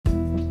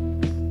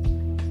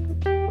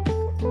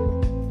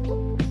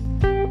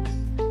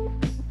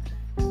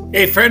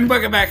Hey friend,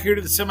 welcome back here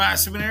to the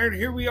Semi-Seminary.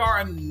 Here we are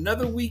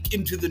another week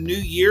into the new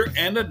year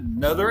and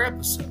another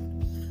episode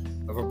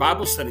of our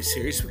Bible study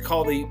series we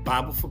call the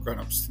Bible for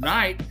Grown-Ups.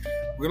 Tonight,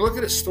 we're going to look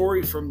at a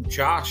story from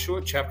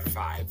Joshua chapter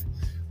 5,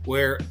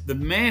 where the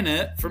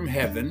manna from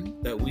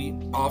heaven that we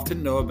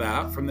often know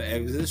about from the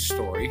Exodus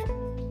story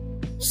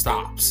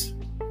stops.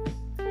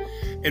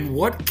 And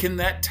what can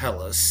that tell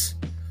us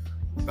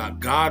about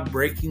God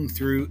breaking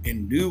through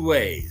in new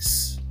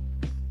ways,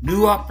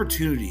 new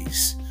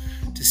opportunities,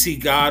 to see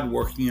God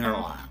working in our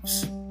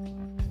lives?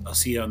 I'll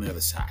see you on the other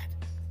side.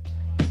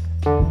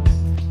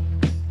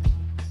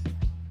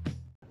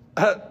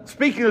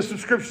 Speaking of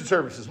subscription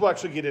services, we'll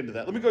actually get into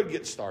that. Let me go ahead and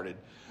get started.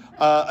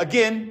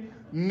 Again,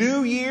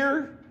 new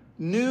year,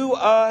 new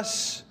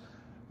us,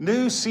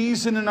 new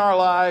season in our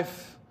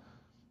life,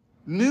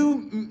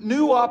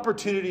 new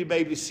opportunity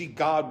maybe to see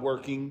God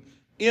working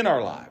in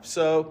our lives.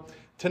 So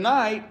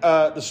tonight,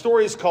 the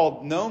story is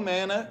called No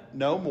Manna,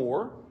 No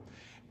More.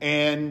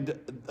 And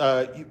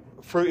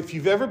if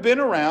you've ever been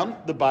around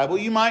the Bible,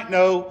 you might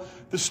know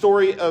the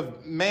story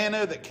of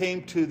manna that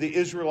came to the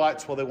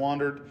Israelites while they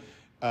wandered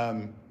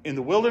in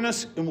the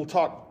wilderness. And we'll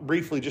talk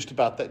briefly just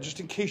about that, just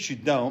in case you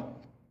don't.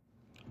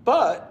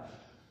 But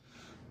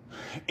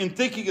in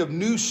thinking of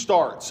new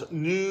starts,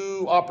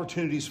 new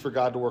opportunities for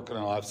God to work in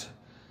our lives,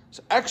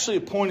 it's actually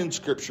a point in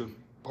Scripture,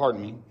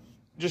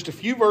 just a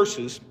few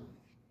verses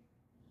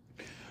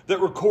that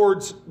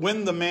records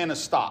when the manna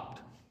stopped.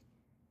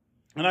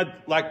 And I'd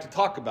like to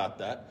talk about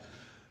that.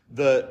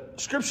 The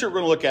scripture we're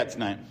going to look at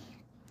tonight,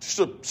 just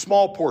a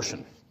small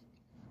portion,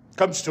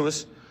 comes to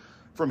us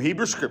from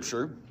Hebrew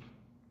Scripture,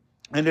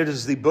 and it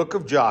is the book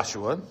of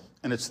Joshua,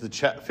 and it's the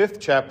 5th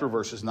chapter,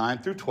 verses 9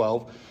 through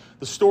 12.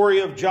 The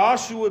story of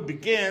Joshua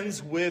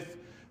begins with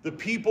the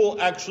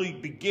people actually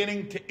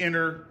beginning to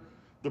enter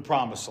the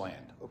promised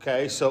land.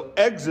 Okay, so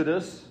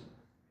Exodus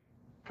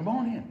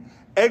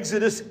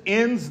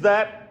ends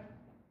that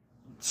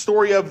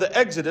story of the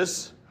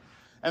Exodus,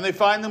 and they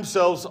find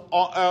themselves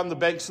on the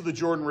banks of the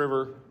Jordan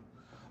River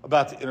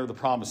about to enter the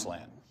promised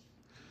land.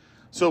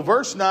 So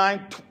verse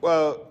 9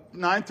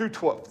 through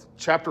 12,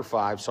 chapter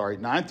 5,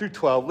 9 through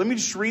 12. Let me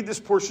just read this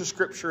portion of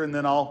Scripture, and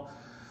then I'll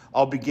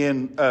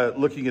begin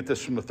looking at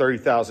this from a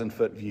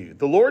 30,000-foot view.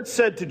 The Lord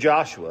said to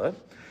Joshua,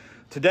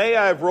 "Today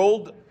I have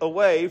rolled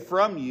away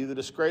from you the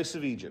disgrace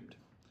of Egypt."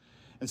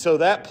 And so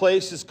that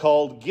place is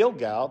called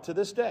Gilgal to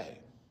this day.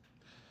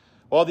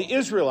 While the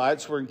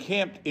Israelites were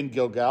encamped in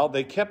Gilgal,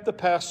 they kept the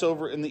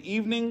Passover in the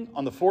evening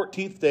on the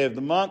 14th day of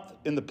the month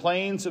in the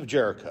plains of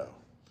Jericho.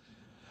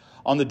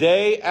 On the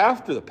day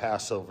after the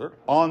Passover,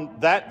 on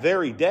that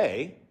very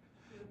day,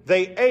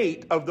 they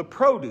ate of the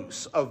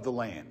produce of the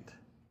land,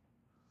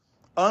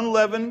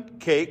 unleavened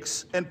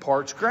cakes and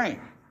parched grain.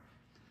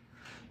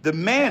 The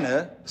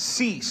manna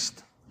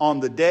ceased on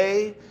the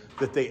day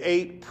that they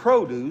ate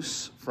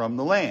produce from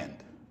the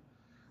land.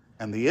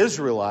 And the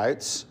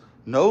Israelites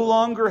no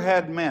longer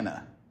had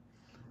manna,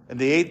 and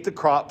they ate the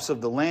crops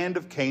of the land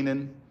of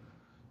Canaan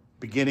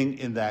beginning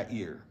in that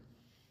year.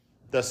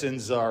 Thus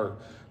ends our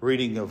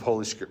reading of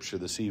Holy Scripture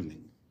this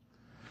evening.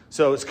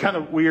 So it's kind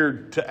of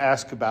weird to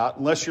ask about,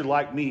 unless you're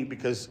like me,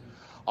 because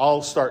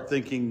I'll start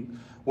thinking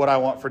what I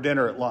want for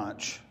dinner at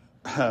lunch.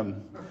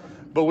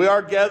 But we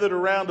are gathered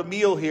around a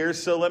meal here,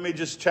 so let me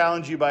just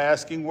challenge you by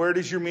asking, where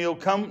does your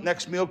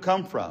next meal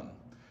come from?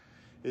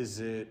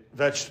 Is it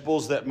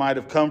vegetables that might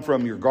have come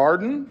from your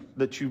garden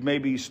that you've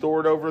maybe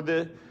stored over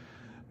the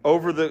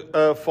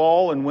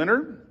fall and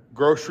winter?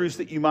 Groceries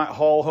that you might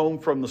haul home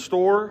from the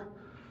store?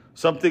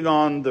 Something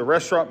on the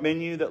restaurant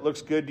menu that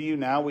looks good to you?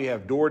 Now we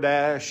have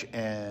DoorDash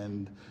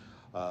and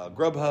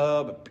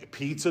Grubhub,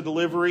 pizza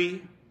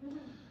delivery.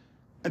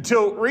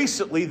 Until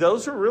recently,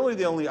 those were really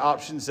the only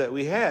options that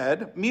we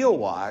had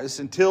meal-wise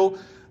until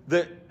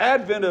the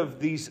advent of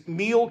these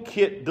meal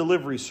kit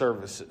delivery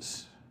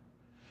services.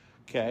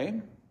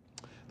 Okay,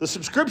 the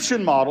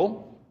subscription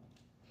model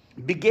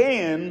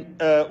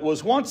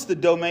was once the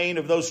domain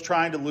of those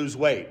trying to lose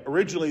weight.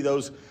 Originally,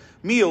 those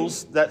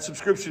meals, that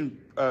subscription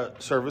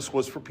service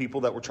was for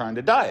people that were trying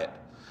to diet.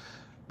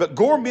 But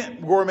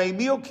gourmet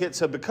meal kits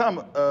have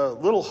become a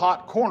little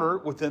hot corner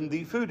within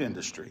the food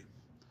industry.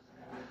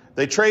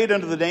 They trade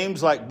under the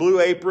names like Blue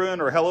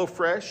Apron or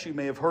HelloFresh. You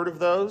may have heard of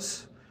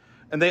those.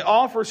 And they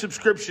offer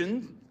subscribers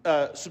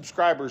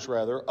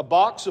a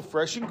box of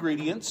fresh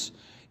ingredients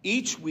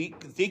each week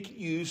that they can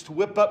use to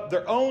whip up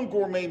their own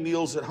gourmet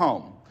meals at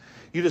home.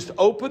 You just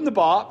open the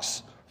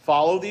box,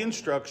 follow the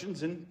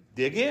instructions, and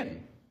dig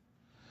in.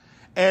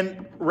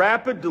 And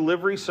rapid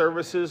delivery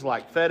services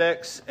like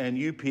FedEx and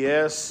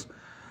UPS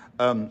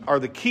are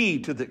the key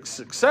to the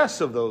success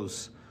of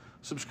those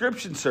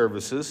subscription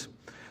services.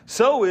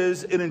 So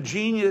is an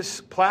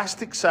ingenious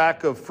plastic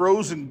sack of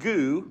frozen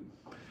goo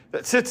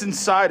that sits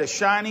inside a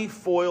shiny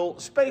foil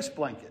space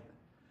blanket,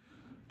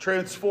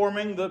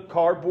 transforming the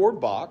cardboard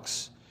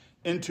box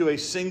into a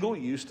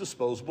single-use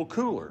disposable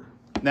cooler.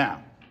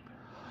 Now,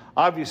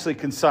 obviously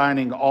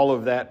consigning all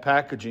of that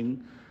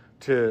packaging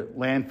to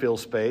landfill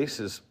space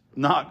is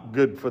not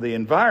good for the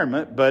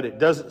environment, but it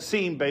doesn't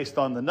seem, based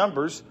on the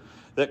numbers,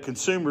 that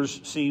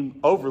consumers seem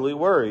overly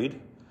worried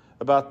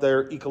about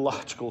their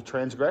ecological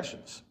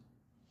transgressions.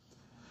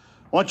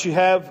 Once you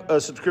have a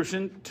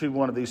subscription to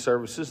one of these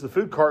services, the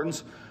food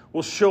cartons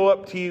will show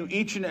up to you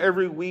each and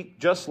every week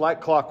just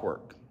like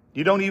clockwork.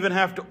 You don't even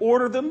have to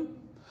order them,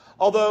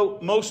 although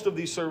most of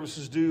these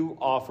services do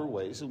offer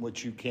ways in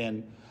which you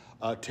can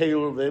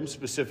tailor them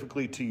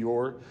specifically to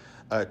your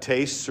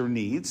tastes or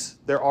needs.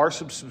 There are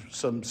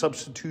some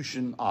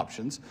substitution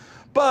options,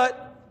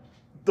 but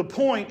the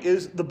point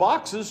is the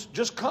boxes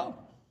just come.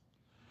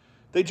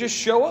 They just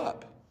show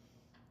up.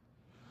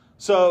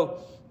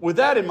 So with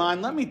that in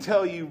mind, let me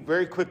tell you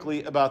very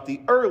quickly about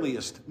the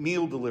earliest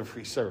meal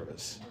delivery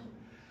service.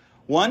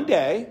 One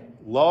day,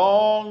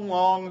 long,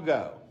 long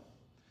ago,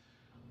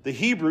 the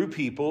Hebrew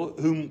people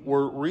whom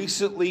were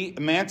recently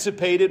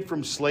emancipated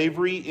from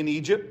slavery in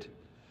Egypt,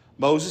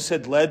 Moses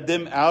had led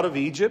them out of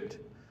Egypt.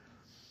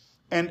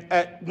 And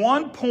at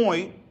one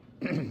point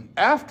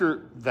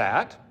after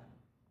that,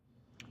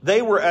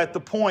 they were at the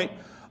point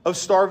of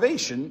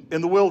starvation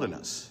in the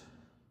wilderness.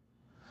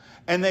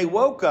 And they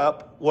woke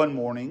up one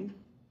morning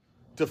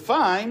to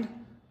find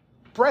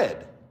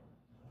bread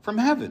from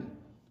heaven.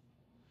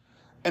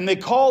 And they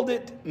called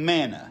it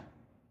manna.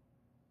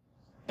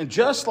 And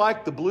just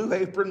like the Blue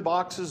Apron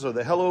boxes or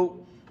the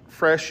Hello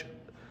Fresh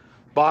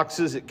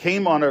boxes, it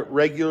came on a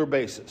regular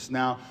basis.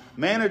 Now,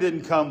 manna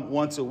didn't come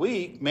once a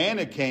week.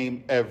 Manna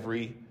came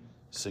every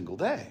single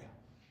day.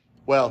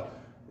 Well,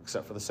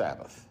 except for the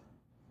Sabbath.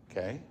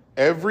 Okay?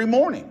 Every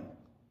morning.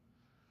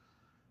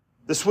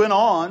 This went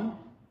on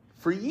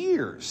for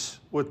years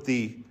with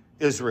the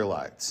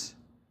Israelites.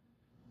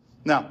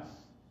 Now,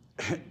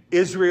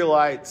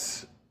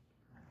 Israelites'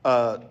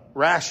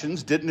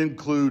 rations didn't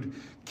include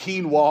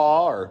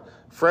quinoa or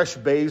fresh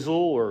basil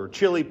or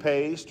chili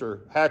paste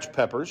or hatch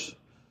peppers.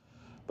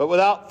 But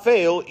without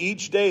fail,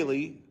 each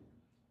day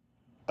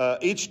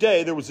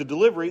there was a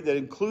delivery that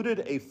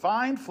included a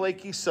fine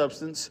flaky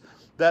substance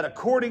that,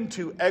 according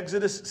to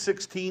Exodus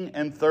 16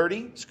 and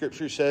 30,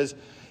 Scripture says,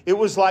 it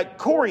was like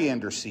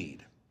coriander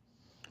seed,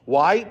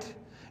 white,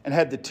 and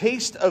had the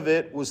taste of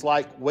it was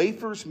like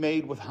wafers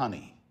made with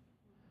honey.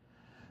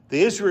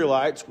 The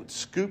Israelites would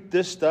scoop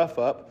this stuff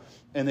up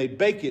and they'd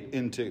bake it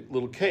into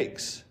little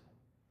cakes.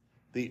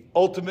 The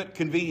ultimate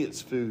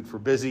convenience food for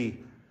busy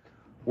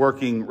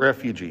working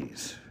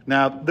refugees.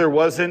 Now, there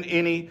wasn't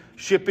any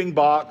shipping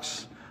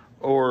box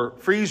or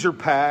freezer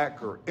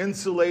pack or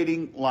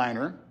insulating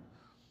liner.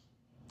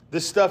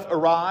 This stuff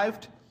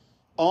arrived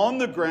on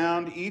the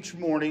ground each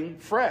morning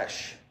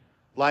fresh,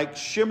 like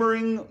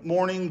shimmering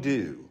morning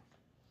dew.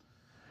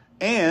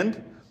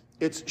 And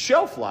its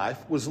shelf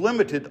life was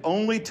limited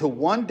only to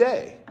one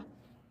day.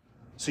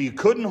 So you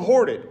couldn't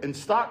hoard it and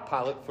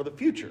stockpile it for the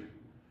future.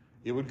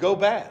 It would go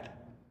bad.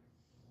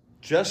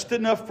 Just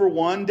enough for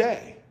one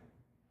day.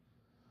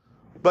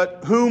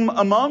 But whom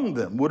among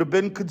them would have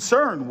been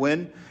concerned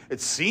when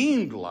it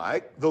seemed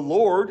like the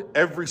Lord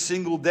every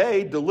single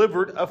day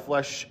delivered a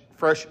fresh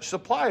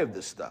supply of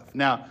this stuff?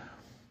 Now,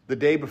 the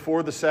day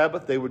before the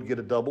Sabbath, they would get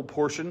a double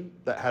portion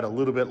that had a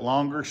little bit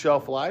longer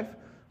shelf life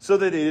so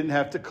that they didn't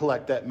have to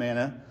collect that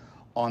manna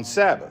on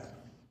Sabbath.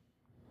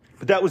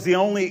 But that was the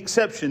only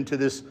exception to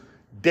this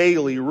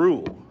daily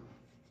rule.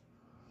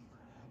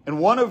 And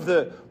one of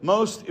the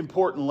most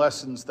important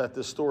lessons that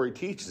this story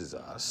teaches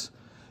us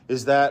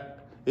is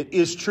that it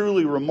is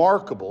truly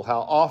remarkable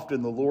how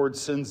often the Lord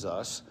sends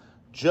us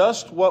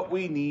just what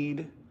we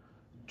need,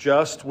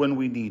 just when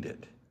we need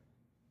it.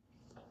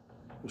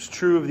 It was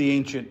true of the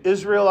ancient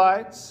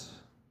Israelites.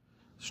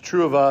 It's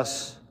true of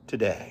us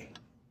today.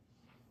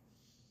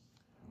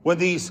 When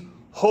these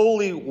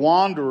holy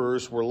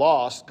wanderers were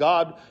lost,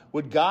 God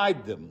would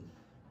guide them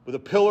with a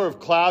pillar of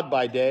cloud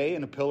by day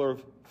and a pillar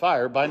of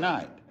fire by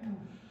night.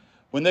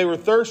 When they were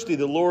thirsty,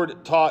 the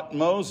Lord taught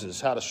Moses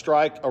how to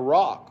strike a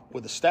rock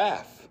with a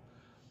staff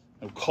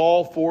and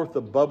call forth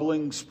a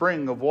bubbling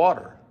spring of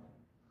water.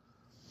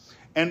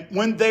 And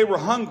when they were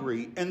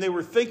hungry and they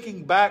were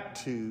thinking back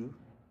to,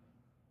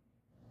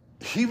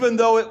 even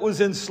though it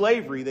was in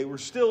slavery, they were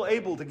still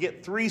able to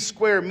get 3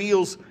 square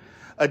meals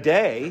a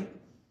day.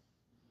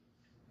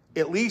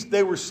 At least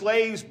they were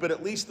slaves, but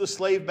at least the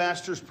slave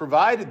masters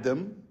provided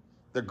them.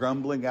 They're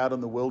grumbling out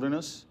in the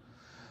wilderness.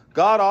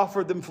 God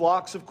offered them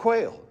flocks of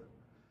quail,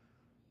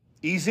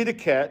 easy to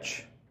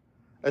catch,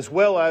 as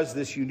well as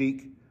this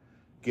unique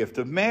gift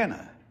of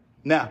manna.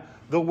 Now,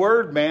 the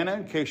word manna,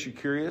 in case you're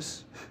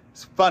curious,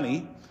 it's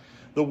funny.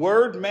 The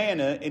word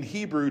manna in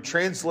Hebrew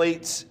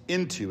translates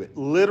into, it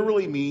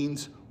literally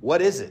means,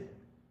 what is it?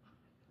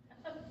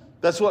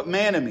 That's what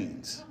manna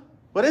means.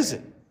 What is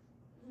it?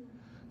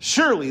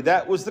 Surely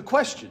that was the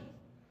question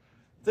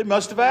they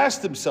must have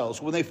asked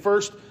themselves when they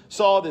first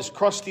saw this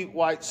crusty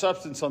white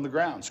substance on the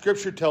ground.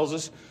 Scripture tells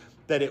us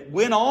that it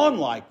went on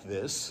like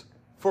this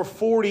for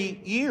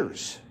 40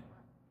 years.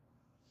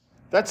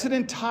 That's an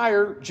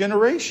entire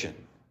generation.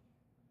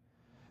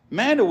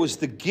 Manna was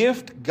the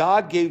gift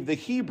God gave the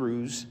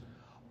Hebrews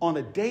on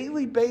a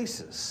daily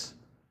basis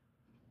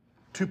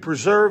to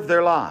preserve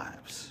their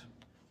lives.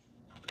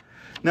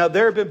 Now,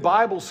 there have been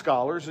Bible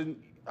scholars,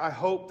 and I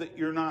hope that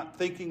you're not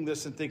thinking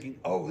this and thinking,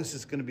 oh, this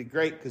is going to be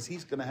great because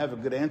he's going to have a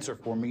good answer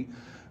for me,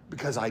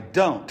 because I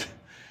don't.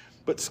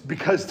 But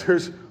because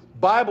there's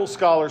Bible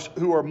scholars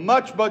who are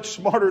much, much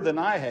smarter than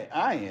I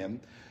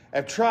am,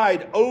 have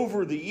tried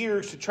over the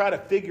years to try to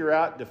figure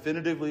out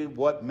definitively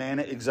what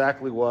manna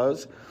exactly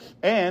was.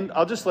 And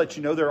I'll just let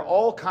you know, there are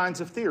all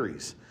kinds of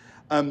theories.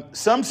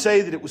 Some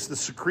say that it was the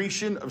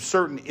secretion of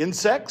certain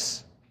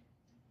insects.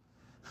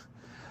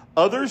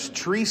 Others,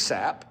 tree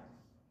sap.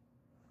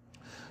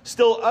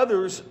 Still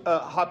others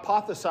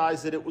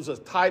hypothesize that it was a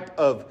type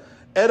of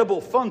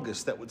edible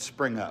fungus that would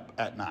spring up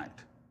at night.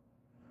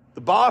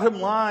 The bottom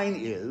line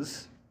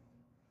is,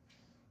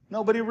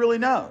 nobody really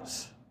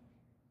knows.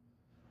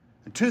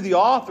 And to the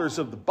authors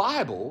of the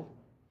Bible,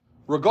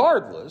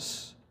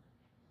 regardless,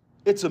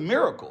 it's a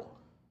miracle.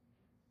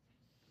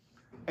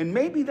 And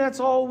maybe that's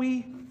all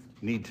we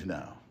need to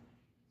know.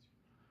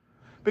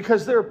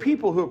 Because there are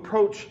people who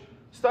approach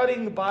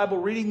studying the Bible,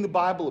 reading the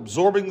Bible,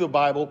 absorbing the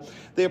Bible.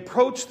 They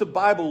approach the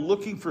Bible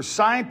looking for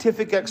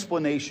scientific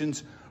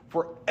explanations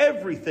for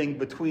everything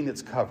between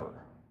its cover.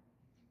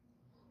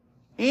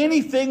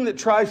 Anything that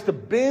tries to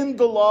bend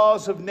the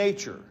laws of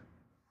nature,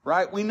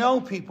 right? We know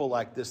people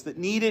like this that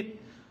need it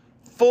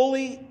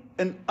fully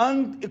and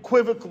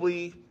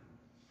unequivocally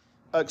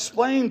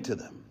explained to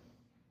them.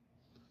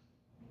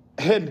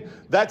 And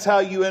that's how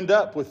you end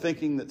up with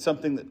thinking that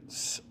something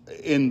that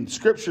in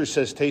Scripture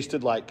says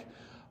tasted like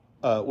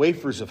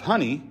wafers of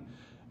honey,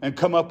 and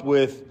come up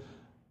with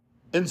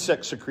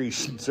insect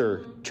secretions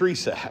or tree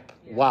sap,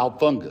 wild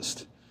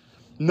fungus.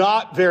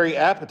 Not very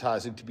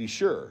appetizing, to be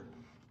sure.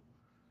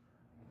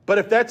 But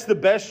if that's the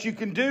best you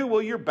can do,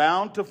 well, you're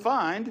bound to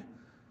find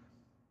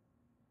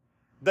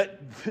that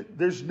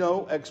there's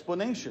no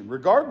explanation.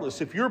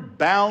 Regardless, if you're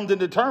bound and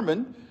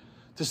determined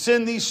to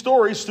send these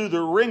stories through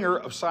the ringer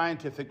of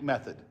scientific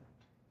method.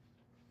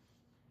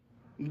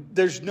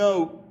 There's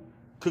no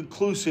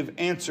conclusive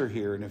answer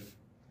here. And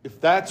if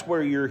that's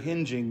where you're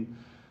hinging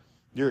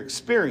your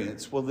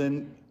experience, well,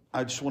 then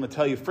I just want to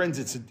tell you, friends,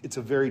 it's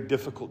a very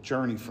difficult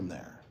journey from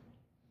there.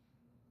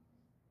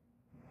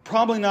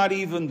 Probably not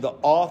even the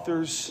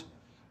authors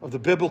of the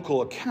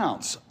biblical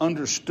accounts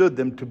understood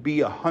them to be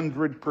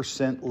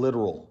 100%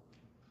 literal.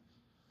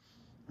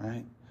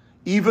 Right?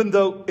 Even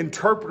though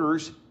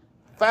interpreters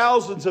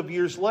thousands of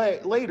years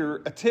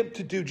later attempt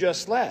to do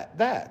just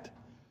that.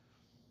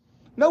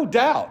 No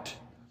doubt,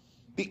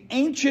 the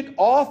ancient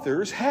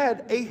authors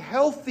had a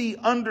healthy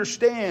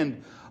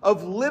understanding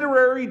of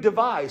literary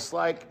device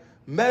like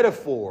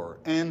metaphor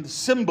and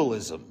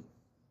symbolism,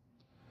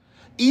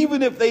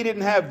 even if they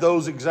didn't have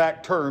those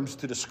exact terms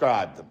to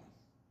describe them.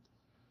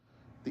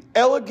 The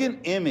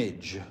elegant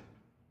image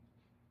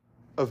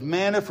of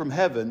manna from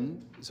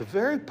heaven is a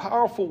very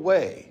powerful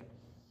way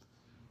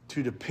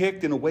to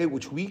depict in a way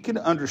which we can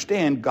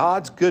understand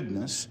God's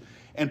goodness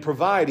and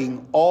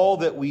providing all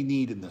that we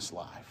need in this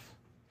life.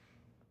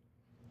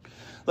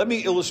 Let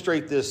me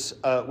illustrate this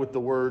with the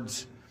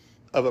words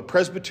of a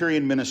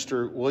Presbyterian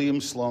minister,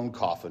 William Sloane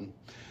Coffin.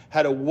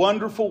 Had a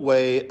wonderful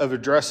way of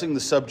addressing the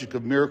subject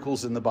of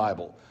miracles in the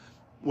Bible.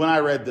 When I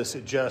read this,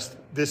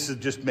 this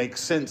just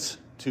makes sense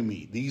to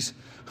me. These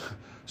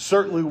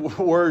certainly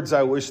words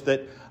I wish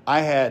that I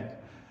had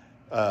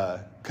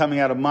coming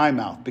out of my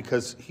mouth,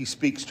 because he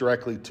speaks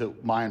directly to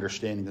my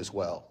understanding as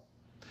well.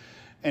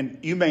 And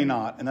you may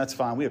not, and that's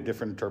fine. We have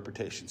different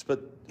interpretations.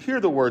 But here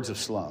are the words of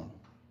Sloane.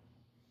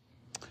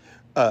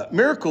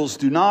 Miracles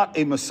do not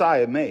a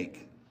Messiah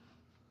make,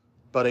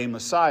 but a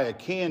Messiah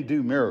can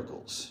do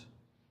miracles.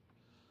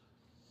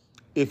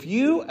 If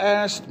you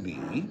asked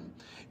me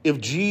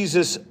if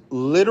Jesus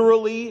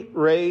literally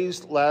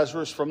raised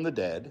Lazarus from the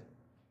dead,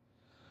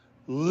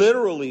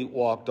 literally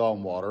walked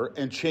on water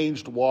and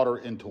changed water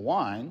into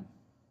wine,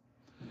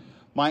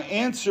 my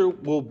answer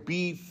will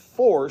be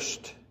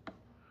forced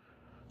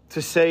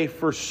to say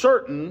for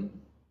certain,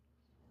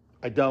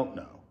 I don't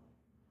know.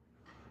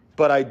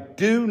 But I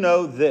do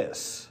know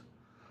this,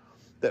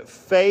 that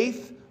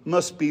faith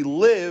must be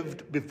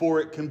lived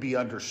before it can be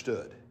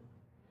understood.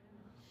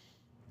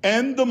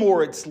 And the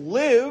more it's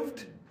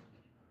lived,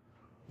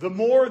 the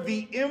more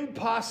the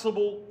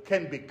impossible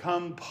can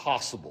become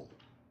possible.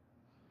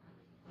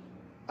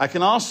 I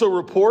can also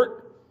report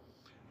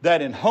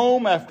that in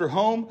home after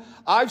home,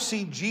 I've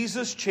seen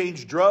Jesus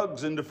change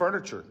drugs into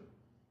furniture,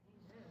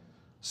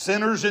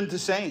 sinners into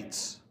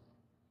saints,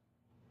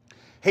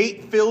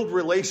 hate-filled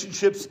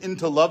relationships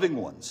into loving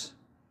ones,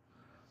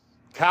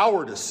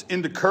 cowardice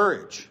into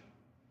courage,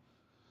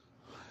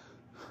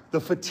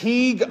 the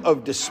fatigue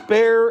of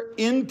despair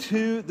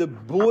into the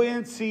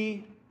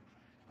buoyancy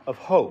of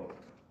hope.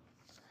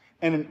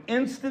 And in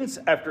instance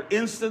after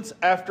instance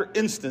after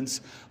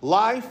instance,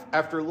 life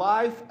after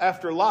life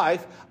after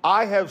life,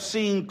 I have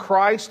seen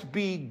Christ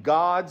be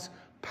God's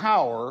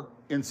power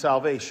in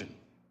salvation.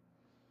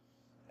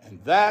 And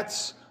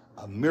that's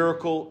a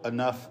miracle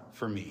enough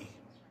for me.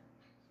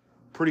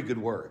 Pretty good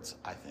words,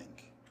 I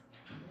think.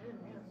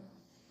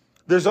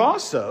 There's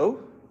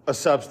also a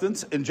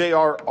substance in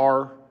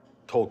J.R.R.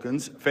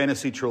 Tolkien's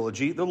fantasy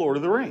trilogy, The Lord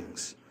of the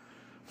Rings.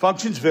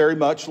 functions very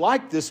much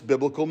like this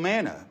biblical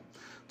manna.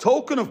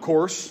 Tolkien, of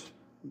course,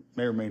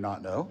 may or may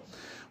not know,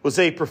 was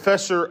a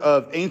professor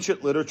of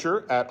ancient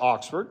literature at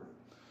Oxford,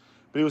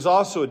 but he was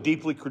also a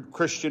deeply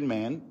Christian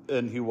man,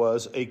 and he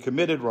was a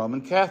committed Roman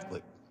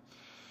Catholic.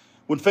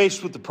 When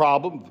faced with the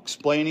problem of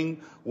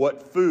explaining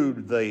what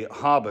food the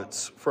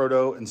hobbits,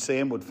 Frodo and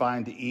Sam, would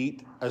find to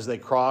eat as they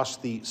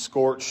crossed the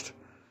scorched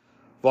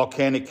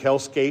volcanic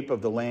hellscape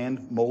of the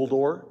land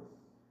Mordor,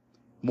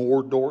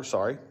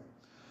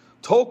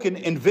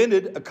 Tolkien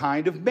invented a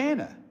kind of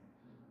manna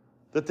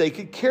that they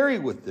could carry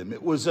with them.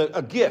 It was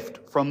a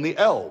gift from the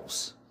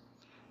elves.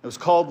 It was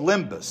called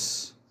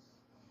limbus.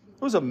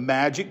 It was a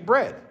magic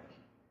bread.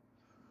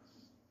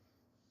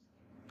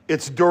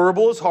 It's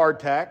durable as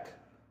hardtack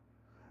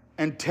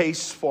and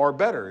tastes far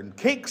better. And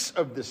cakes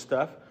of this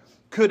stuff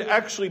could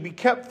actually be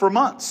kept for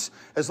months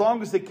as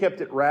long as they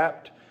kept it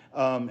wrapped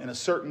in a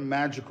certain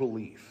magical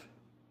leaf.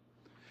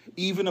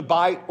 Even a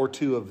bite or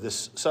two of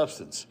this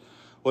substance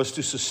was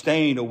to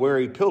sustain a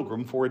weary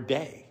pilgrim for a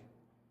day.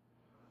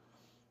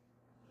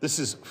 This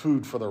is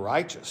food for the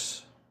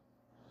righteous.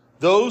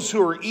 Those who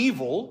are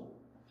evil,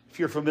 if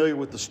you're familiar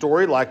with the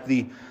story, like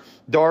the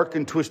dark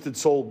and twisted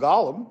soul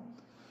Gollum,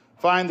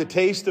 find the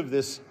taste of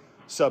this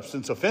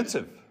substance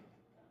offensive.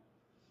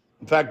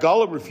 In fact,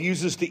 Gollum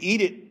refuses to eat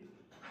it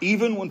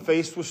even when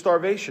faced with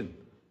starvation.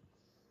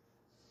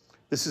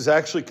 This is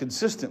actually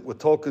consistent with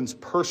Tolkien's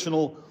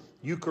personal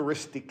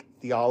Eucharistic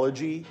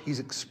theology. He's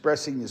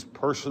expressing his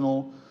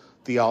personal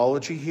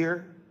theology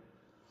here.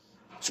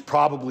 This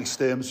probably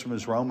stems from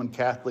his Roman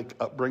Catholic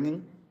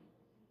upbringing.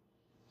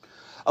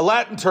 A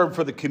Latin term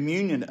for the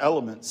communion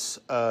elements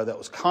that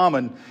was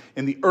common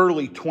in the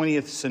early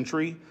 20th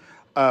century.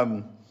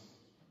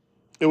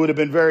 It would have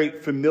been very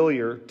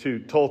familiar to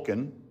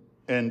Tolkien,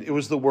 and it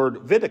was the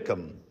word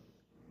viticum.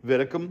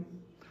 Viticum.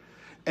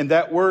 And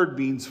that word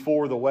means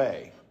for the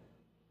way.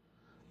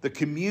 The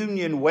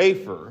communion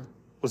wafer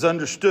was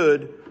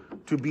understood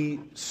to be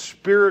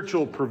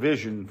spiritual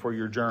provision for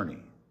your journey.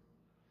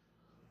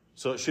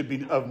 So it should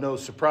be of no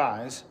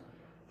surprise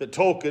that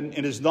Tolkien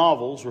in his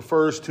novels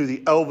refers to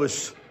the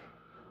elvish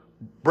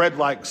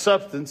bread-like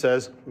substance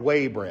as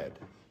way bread.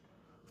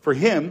 For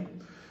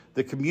him,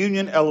 the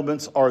communion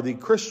elements are the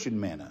Christian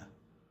manna,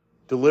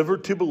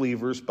 delivered to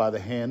believers by the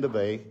hand of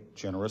a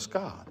generous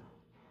God.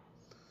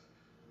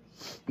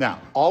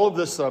 Now, all of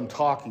this that I'm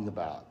talking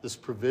about, this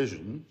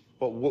provision,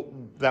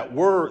 that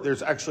word,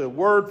 there's actually a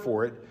word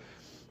for it.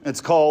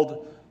 It's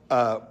called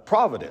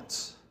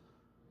providence.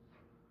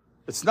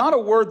 It's not a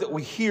word that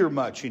we hear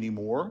much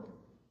anymore,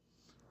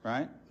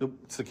 right?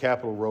 It's the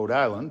capital of Rhode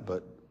Island,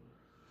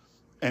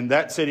 and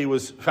that city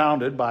was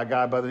founded by a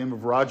guy by the name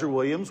of Roger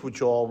Williams, which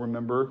you all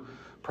remember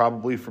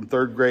probably from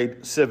third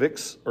grade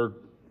civics or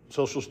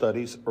social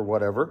studies or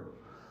whatever.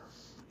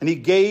 And he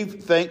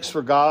gave thanks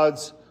for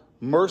God's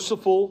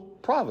merciful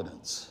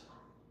providence.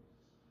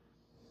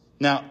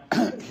 Now,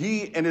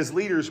 he and his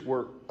leaders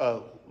were,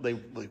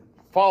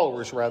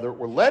 followers rather,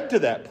 were led to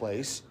that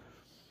place,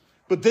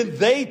 but then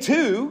they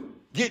too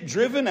get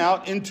driven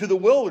out into the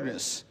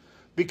wilderness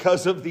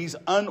because of these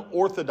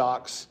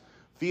unorthodox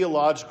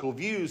theological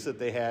views that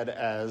they had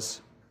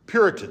as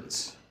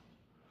Puritans.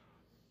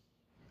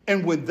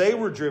 And when they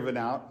were driven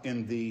out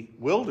in the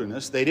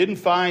wilderness, they didn't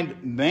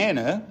find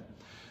manna,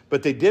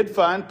 but they did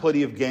find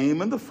plenty of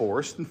game in the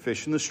forest and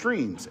fish in the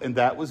streams, and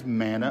that was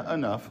manna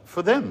enough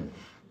for them.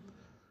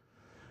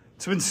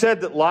 It's been said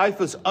that life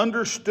is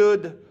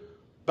understood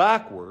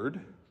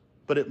backward,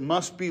 but it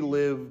must be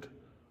lived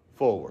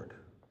forward.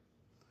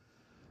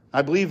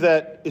 I believe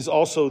that is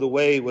also the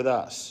way with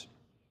us,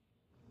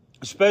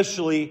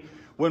 especially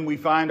when we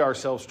find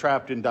ourselves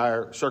trapped in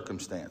dire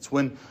circumstance,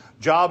 when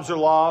jobs are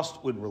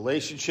lost, when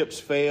relationships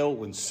fail,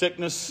 when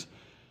sickness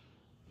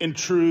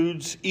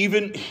intrudes,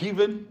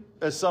 even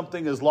as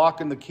something as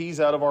locking the keys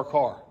out of our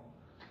car.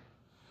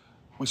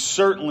 We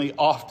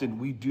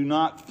do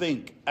not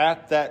think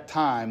at that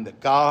time that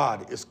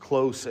God is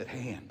close at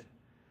hand,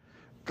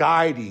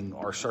 guiding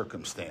our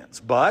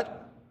circumstance.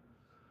 But,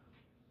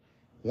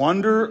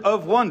 wonder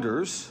of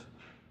wonders,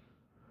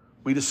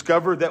 we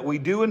discover that we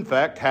do in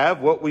fact have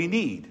what we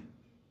need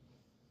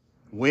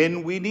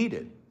when we need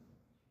it,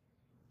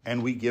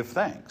 and we give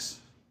thanks.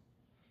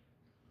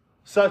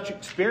 Such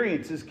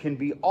experiences can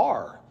be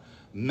our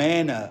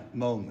manna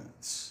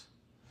moments.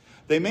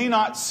 They may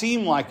not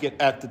seem like it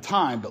at the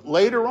time, but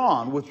later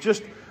on, with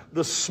just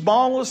the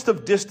smallest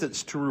of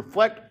distance to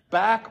reflect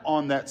back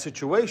on that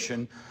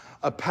situation,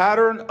 a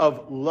pattern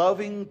of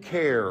loving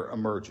care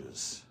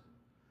emerges.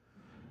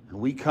 And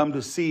we come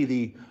to see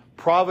the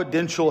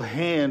providential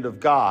hand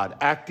of God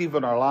active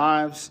in our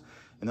lives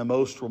in the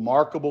most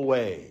remarkable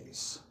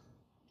ways.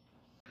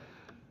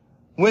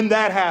 When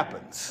that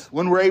happens,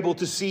 when we're able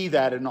to see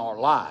that in our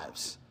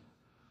lives,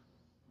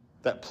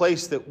 that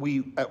place that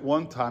we at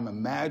one time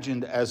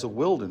imagined as a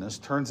wilderness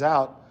turns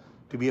out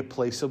to be a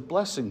place of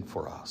blessing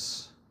for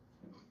us.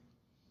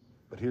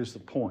 But here's the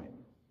point.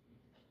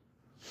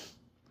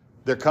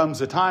 There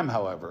comes a time,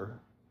 however,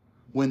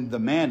 when the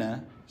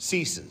manna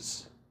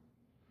ceases.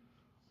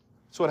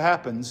 That's what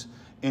happens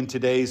in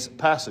today's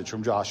passage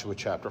from Joshua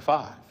chapter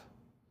 5.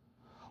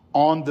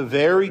 On the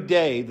very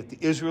day that the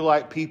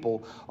Israelite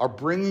people are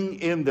bringing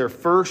in their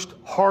first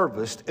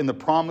harvest in the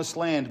promised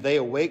land, they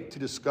awake to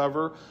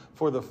discover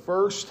for the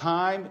first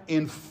time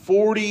in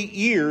 40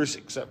 years,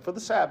 except for the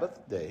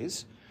Sabbath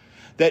days,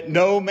 that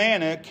no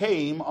manna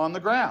came on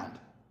the ground.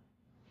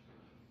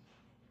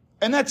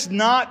 And that's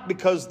not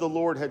because the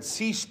Lord had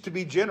ceased to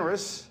be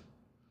generous.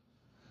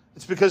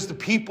 It's because the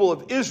people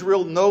of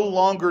Israel no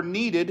longer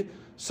needed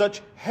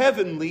such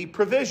heavenly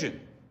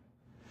provision.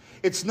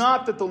 It's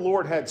not that the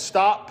Lord had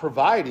stopped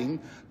providing.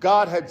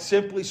 God had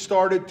simply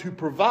started to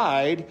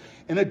provide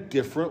in a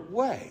different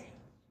way.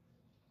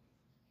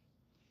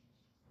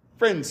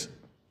 Friends,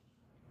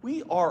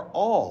 we are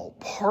all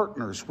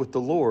partners with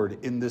the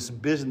Lord in this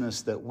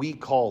business that we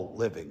call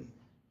living.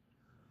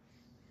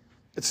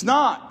 It's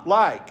not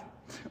like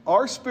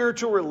our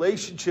spiritual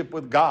relationship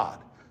with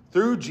God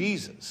through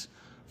Jesus,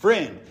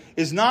 friend,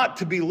 is not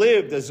to be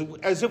lived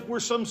as if we're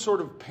some sort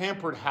of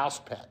pampered house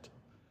pet.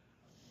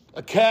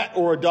 A cat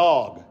or a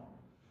dog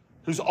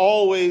who's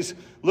always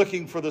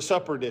looking for the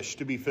supper dish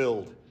to be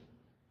filled,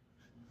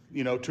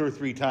 2 or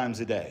 3 times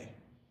a day.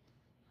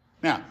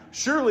 Now,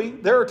 surely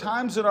there are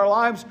times in our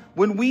lives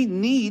when we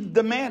need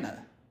the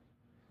manna.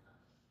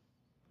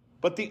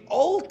 But the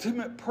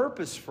ultimate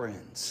purpose,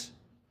 friends,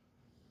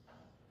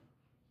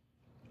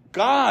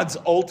 God's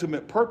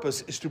ultimate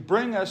purpose is to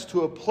bring us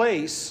to a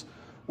place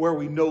where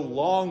we no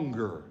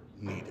longer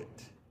need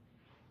it.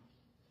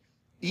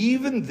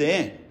 Even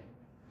then,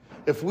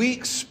 if we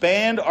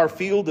expand our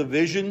field of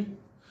vision,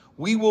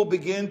 we will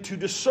begin to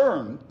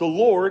discern the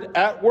Lord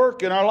at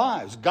work in our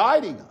lives,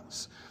 guiding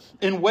us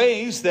in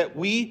ways that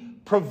we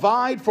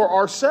provide for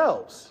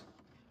ourselves,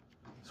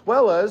 as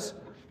well as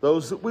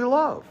those that we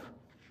love.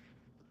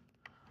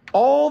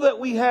 All that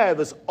we have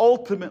is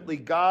ultimately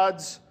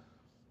God's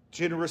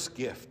generous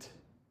gift.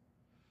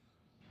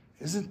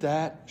 Shouldn't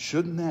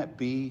that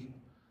be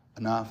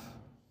enough?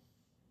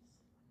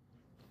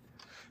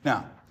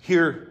 Now,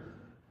 here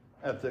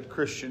at the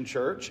Christian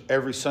church,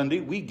 every Sunday,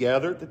 we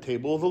gather at the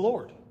table of the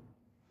Lord.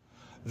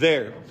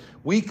 There,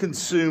 we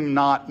consume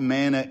not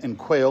manna and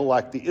quail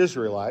like the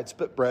Israelites,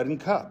 but bread and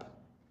cup,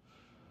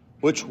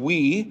 which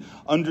we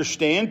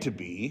understand to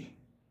be,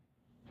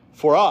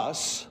 for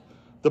us,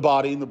 the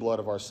body and the blood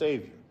of our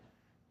Savior.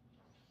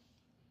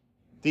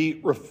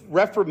 The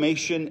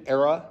Reformation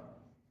era,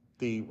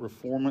 the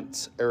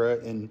Reformance era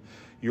in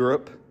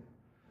Europe,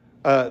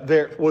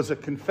 there was a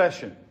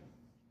confession.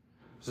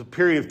 There's a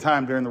period of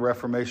time during the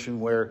Reformation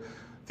where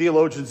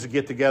theologians would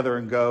get together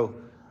and go,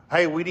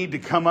 hey, we need to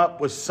come up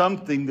with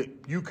something that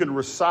you can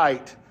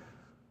recite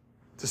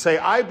to say,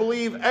 I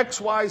believe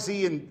X, Y,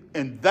 Z,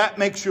 and that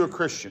makes you a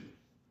Christian.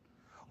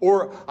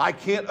 Or I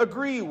can't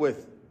agree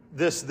with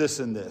this, this,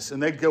 and this.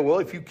 And they'd go, well,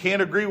 if you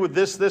can't agree with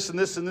this, this, and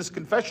this in this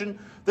confession,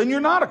 then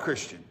you're not a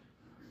Christian.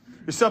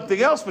 You're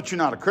something else, but you're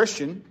not a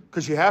Christian,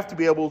 because you have to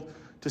be able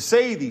to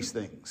say these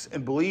things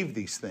and believe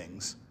these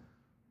things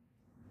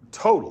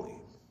totally.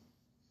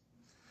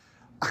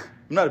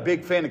 I'm not a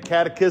big fan of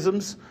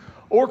catechisms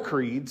or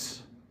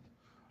creeds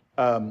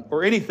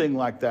or anything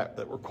like that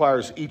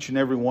requires each and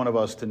every one of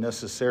us to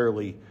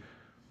necessarily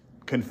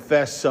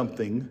confess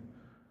something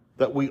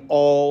that we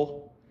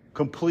all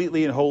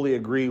completely and wholly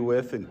agree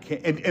with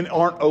and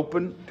aren't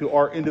open to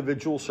our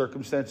individual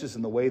circumstances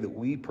and the way that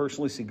we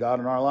personally see God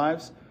in our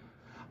lives.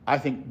 I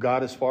think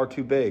God is far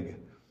too big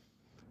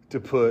to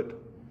put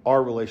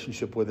our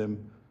relationship with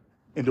Him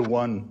into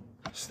one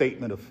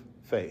statement of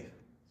faith.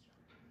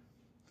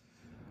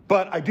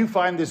 But I do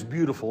find this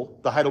beautiful.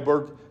 The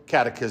Heidelberg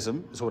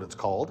Catechism is what it's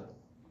called.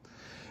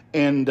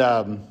 And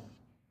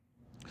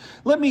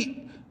let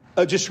me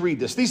just read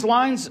this. These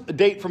lines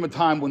date from a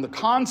time when the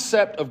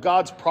concept of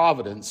God's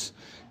providence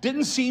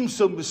didn't seem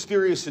so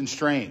mysterious and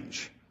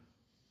strange.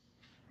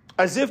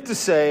 As if to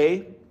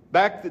say,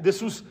 this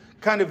was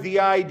kind of the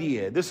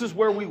idea. This is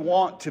where we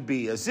want to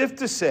be. As if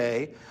to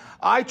say,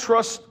 I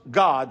trust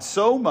God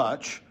so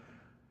much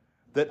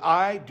that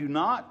I do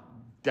not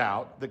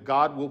doubt that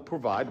God will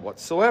provide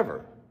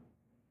whatsoever.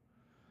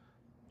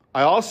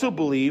 I also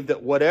believe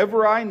that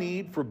whatever I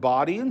need for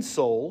body and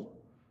soul,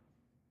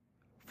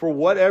 for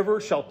whatever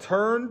shall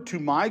turn to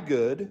my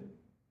good,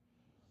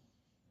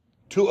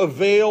 to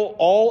avail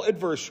all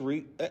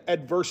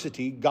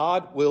adversity,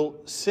 God will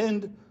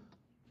send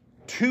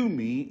to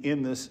me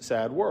in this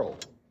sad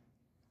world.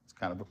 It's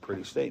kind of a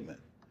pretty statement.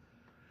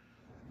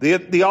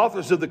 The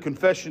authors of the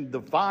confession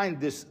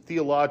defined this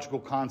theological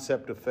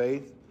concept of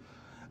faith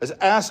as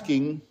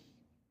asking,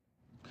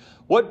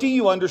 what do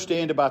you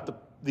understand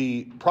about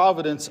the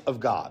providence of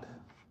God?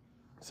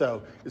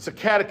 So it's a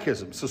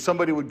catechism. So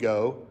somebody would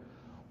go,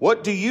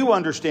 what do you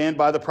understand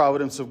by the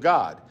providence of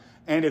God?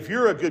 And if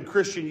you're a good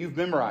Christian, you've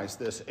memorized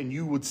this, and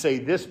you would say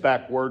this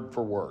back word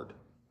for word.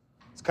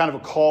 It's kind of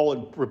a call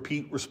and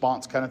repeat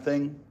response kind of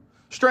thing.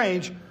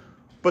 Strange,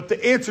 but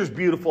the answer is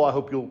beautiful. I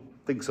hope you'll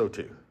think so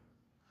too.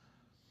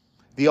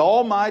 The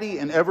almighty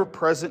and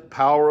ever-present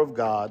power of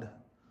God,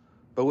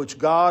 by which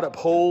God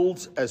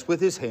upholds as with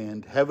His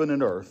hand heaven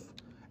and earth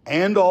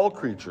and all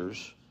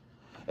creatures,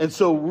 and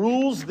so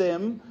rules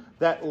them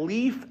that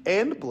leaf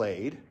and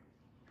blade,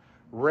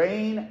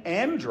 rain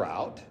and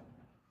drought,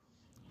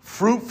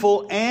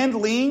 fruitful and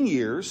lean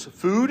years,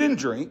 food and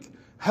drink,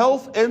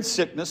 health and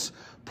sickness,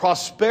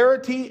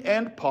 prosperity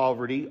and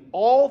poverty,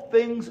 all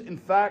things in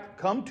fact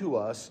come to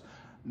us,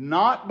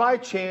 not by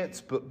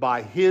chance, but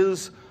by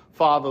his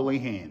fatherly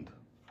hand.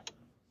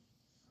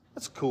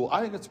 That's cool.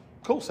 I think it's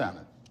cool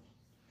sounding.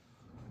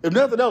 If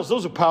nothing else,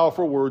 those are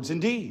powerful words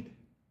indeed.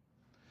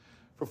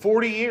 For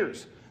 40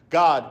 years,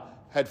 God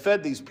had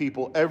fed these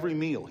people every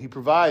meal. He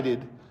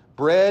provided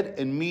bread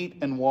and meat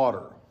and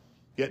water.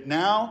 Yet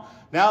now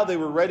they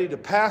were ready to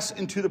pass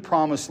into the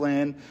promised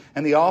land,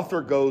 and the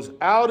author goes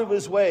out of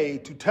his way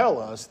to tell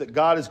us that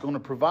God is going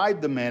to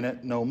provide the manna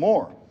no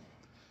more.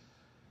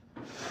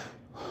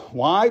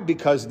 Why?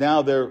 Because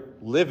now they're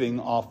living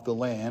off the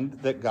land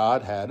that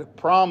God had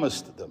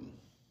promised them.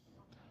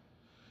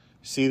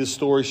 See, the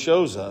story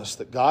shows us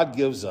that God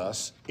gives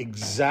us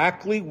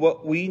exactly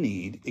what we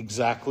need,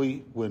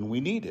 exactly when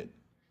we need it.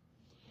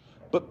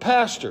 But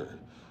Pastor,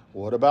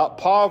 what about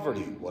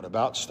poverty? What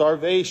about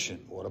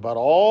starvation? What about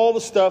all the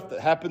stuff that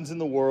happens in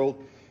the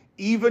world,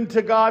 even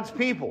to God's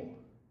people?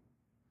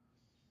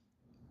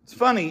 It's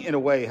funny, in a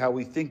way, how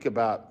we think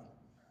about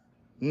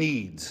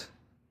needs,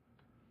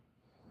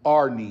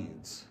 our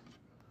needs,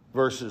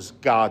 versus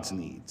God's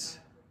needs.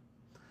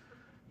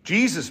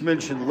 Jesus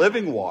mentioned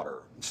living water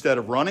instead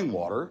of running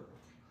water.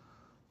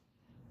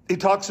 He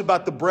talks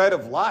about the bread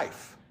of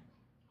life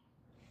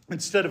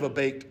instead of a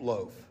baked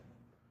loaf.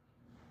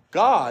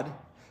 God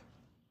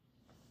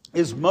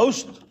is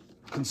most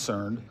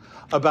concerned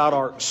about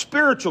our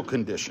spiritual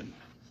condition.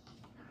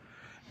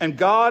 And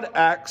God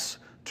acts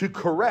to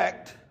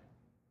correct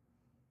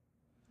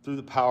through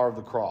the power of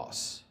the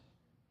cross.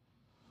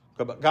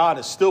 But God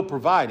is still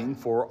providing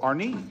for our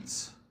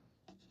needs.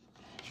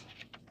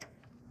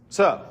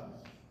 So,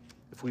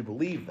 if we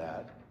believe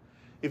that,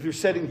 if you're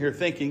sitting here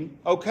thinking,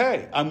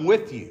 okay, I'm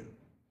with you,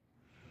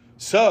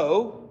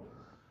 so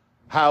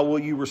how will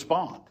you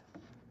respond?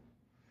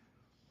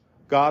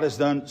 God has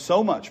done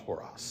so much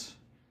for us.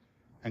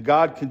 And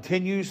God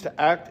continues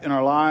to act in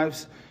our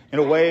lives in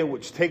a way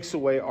which takes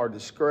away our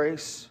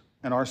disgrace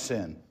and our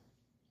sin.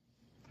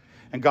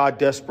 And God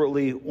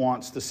desperately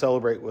wants to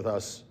celebrate with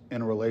us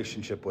in a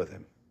relationship with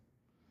him.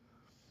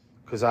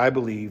 Because I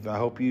believe, I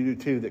hope you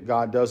do too, that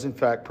God does in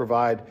fact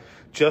provide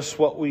just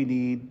what we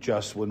need,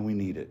 just when we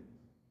need it.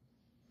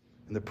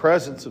 In the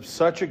presence of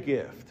such a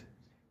gift,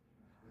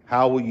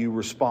 how will you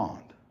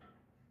respond?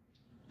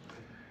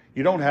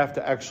 You don't have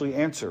to actually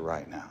answer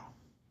right now.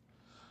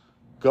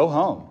 Go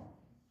home.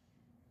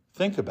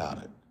 Think about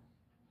it.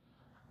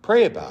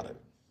 Pray about it.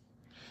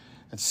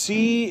 And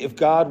see if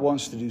God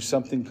wants to do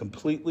something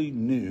completely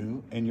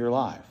new in your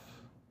life.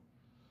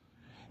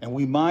 And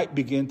we might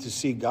begin to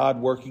see God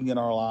working in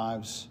our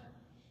lives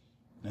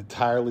in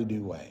entirely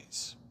new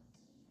ways.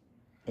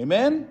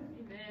 Amen?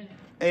 Amen.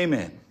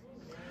 Amen.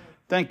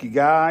 Thank you,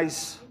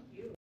 guys.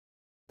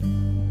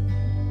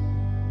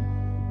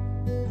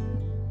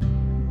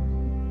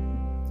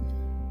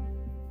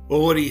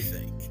 Well, what do you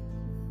think?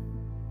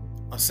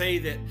 I'll say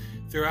that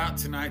throughout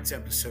tonight's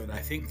episode, I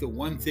think the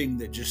one thing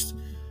that just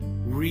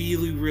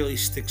really, really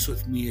sticks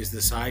with me is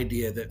this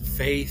idea that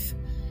faith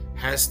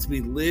has to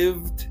be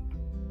lived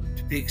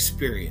to be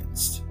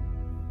experienced.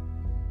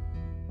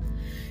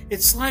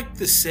 It's like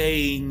the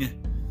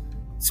saying,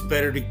 it's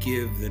better to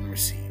give than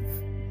receive.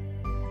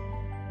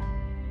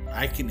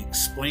 I can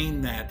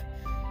explain that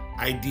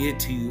idea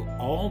to you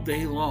all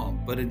day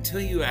long, but until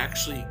you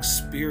actually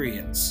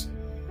experience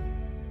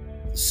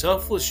the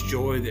selfless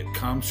joy that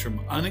comes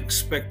from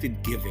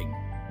unexpected giving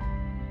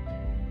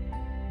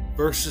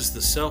versus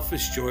the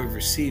selfish joy of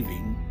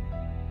receiving,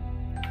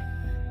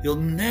 you'll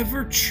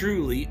never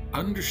truly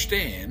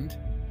understand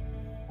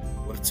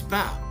what it's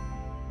about.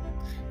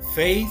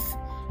 Faith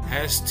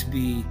has to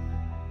be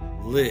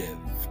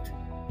lived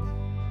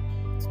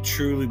to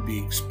truly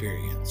be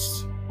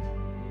experienced.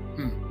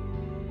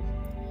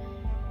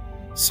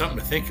 Something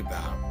to think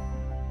about.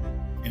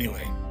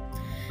 Anyway,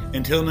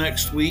 until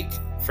next week,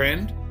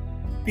 friend,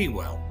 be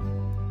well.